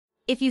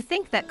If you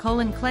think that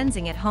colon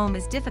cleansing at home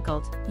is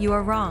difficult, you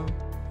are wrong.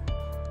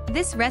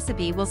 This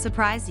recipe will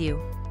surprise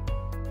you.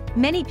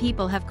 Many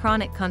people have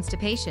chronic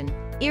constipation,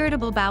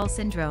 irritable bowel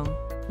syndrome,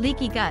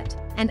 leaky gut,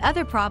 and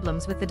other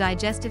problems with the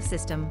digestive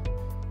system.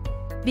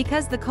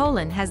 Because the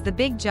colon has the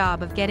big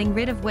job of getting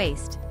rid of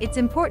waste, it's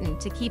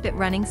important to keep it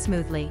running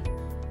smoothly.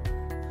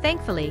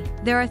 Thankfully,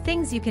 there are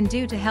things you can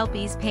do to help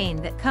ease pain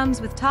that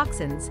comes with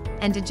toxins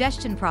and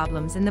digestion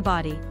problems in the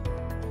body.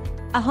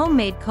 A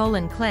homemade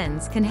colon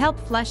cleanse can help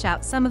flush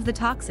out some of the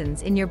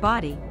toxins in your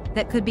body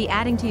that could be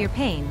adding to your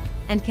pain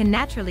and can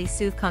naturally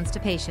soothe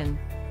constipation.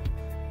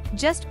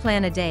 Just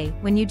plan a day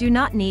when you do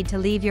not need to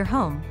leave your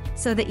home,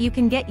 so that you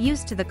can get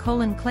used to the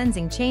colon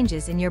cleansing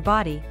changes in your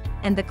body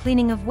and the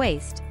cleaning of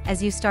waste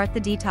as you start the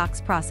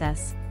detox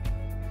process.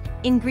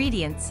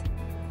 Ingredients: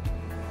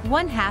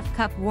 1/2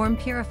 cup warm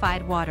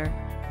purified water,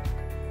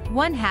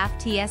 1/2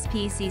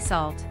 tsp sea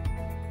salt,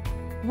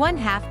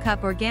 1/2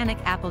 cup organic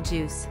apple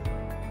juice,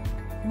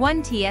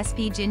 1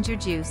 tsp ginger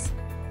juice,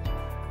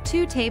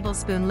 2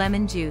 tablespoon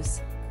lemon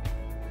juice.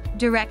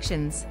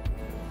 Directions.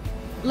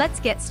 Let's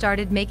get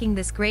started making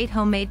this great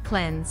homemade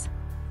cleanse.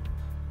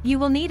 You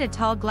will need a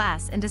tall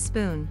glass and a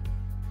spoon.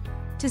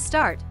 To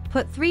start,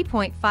 put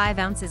 3.5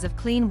 ounces of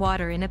clean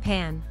water in a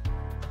pan.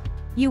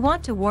 You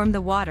want to warm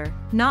the water,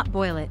 not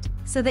boil it,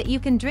 so that you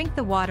can drink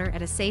the water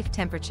at a safe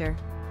temperature.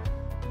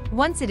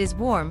 Once it is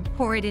warm,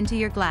 pour it into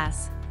your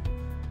glass.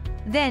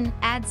 Then,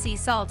 add sea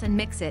salt and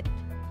mix it.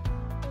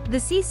 The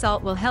sea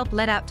salt will help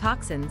let out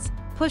toxins,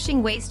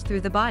 pushing waste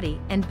through the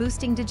body and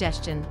boosting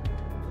digestion.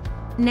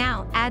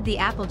 Now, add the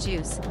apple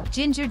juice,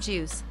 ginger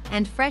juice,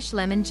 and fresh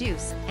lemon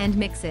juice, and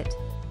mix it.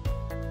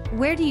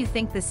 Where do you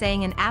think the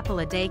saying "an apple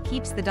a day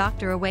keeps the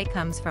doctor away"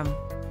 comes from?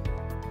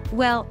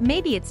 Well,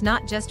 maybe it's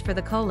not just for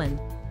the colon,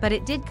 but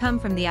it did come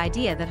from the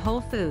idea that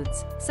whole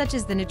foods, such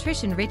as the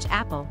nutrition-rich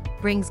apple,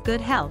 brings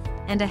good health,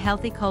 and a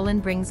healthy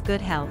colon brings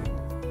good health.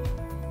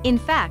 In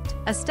fact,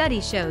 a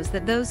study shows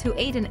that those who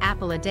ate an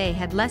apple a day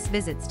had less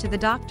visits to the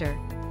doctor,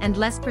 and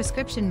less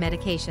prescription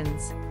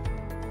medications.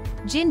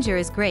 Ginger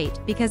is great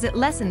because it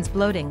lessens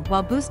bloating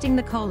while boosting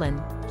the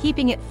colon,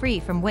 keeping it free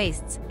from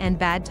wastes and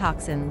bad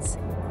toxins.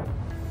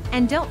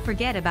 And don't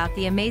forget about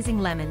the amazing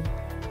lemon.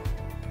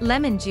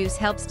 Lemon juice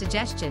helps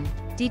digestion,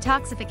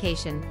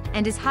 detoxification,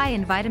 and is high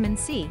in vitamin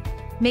C,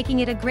 making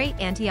it a great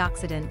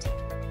antioxidant.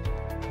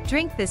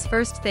 Drink this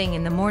first thing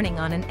in the morning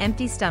on an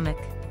empty stomach.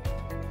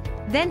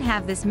 Then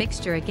have this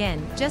mixture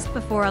again just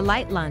before a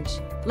light lunch,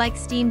 like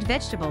steamed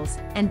vegetables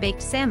and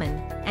baked salmon,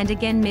 and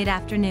again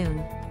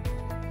mid-afternoon.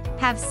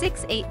 Have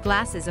 6-8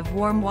 glasses of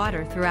warm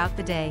water throughout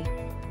the day.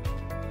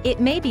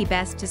 It may be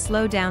best to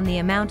slow down the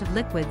amount of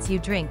liquids you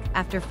drink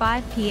after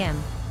 5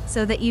 p.m.,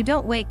 so that you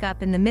don't wake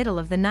up in the middle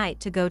of the night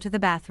to go to the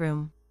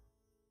bathroom.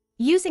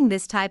 Using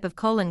this type of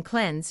colon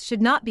cleanse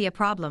should not be a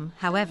problem.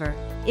 However,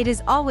 it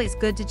is always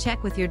good to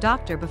check with your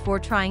doctor before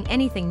trying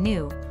anything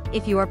new.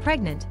 If you are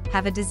pregnant,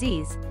 have a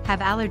disease, have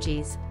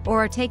allergies,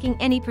 or are taking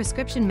any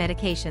prescription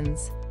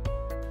medications.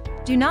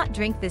 Do not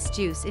drink this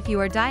juice if you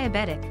are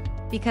diabetic,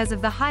 because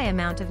of the high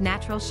amount of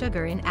natural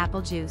sugar in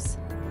apple juice.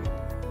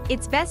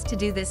 It's best to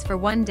do this for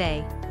 1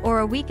 day, or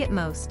a week at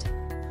most.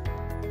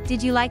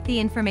 Did you like the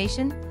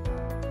information?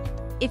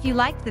 If you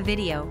liked the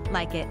video,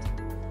 like it.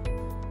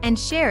 And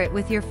share it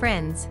with your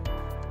friends.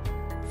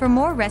 For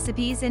more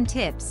recipes and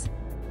tips,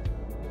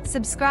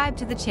 subscribe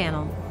to the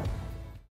channel.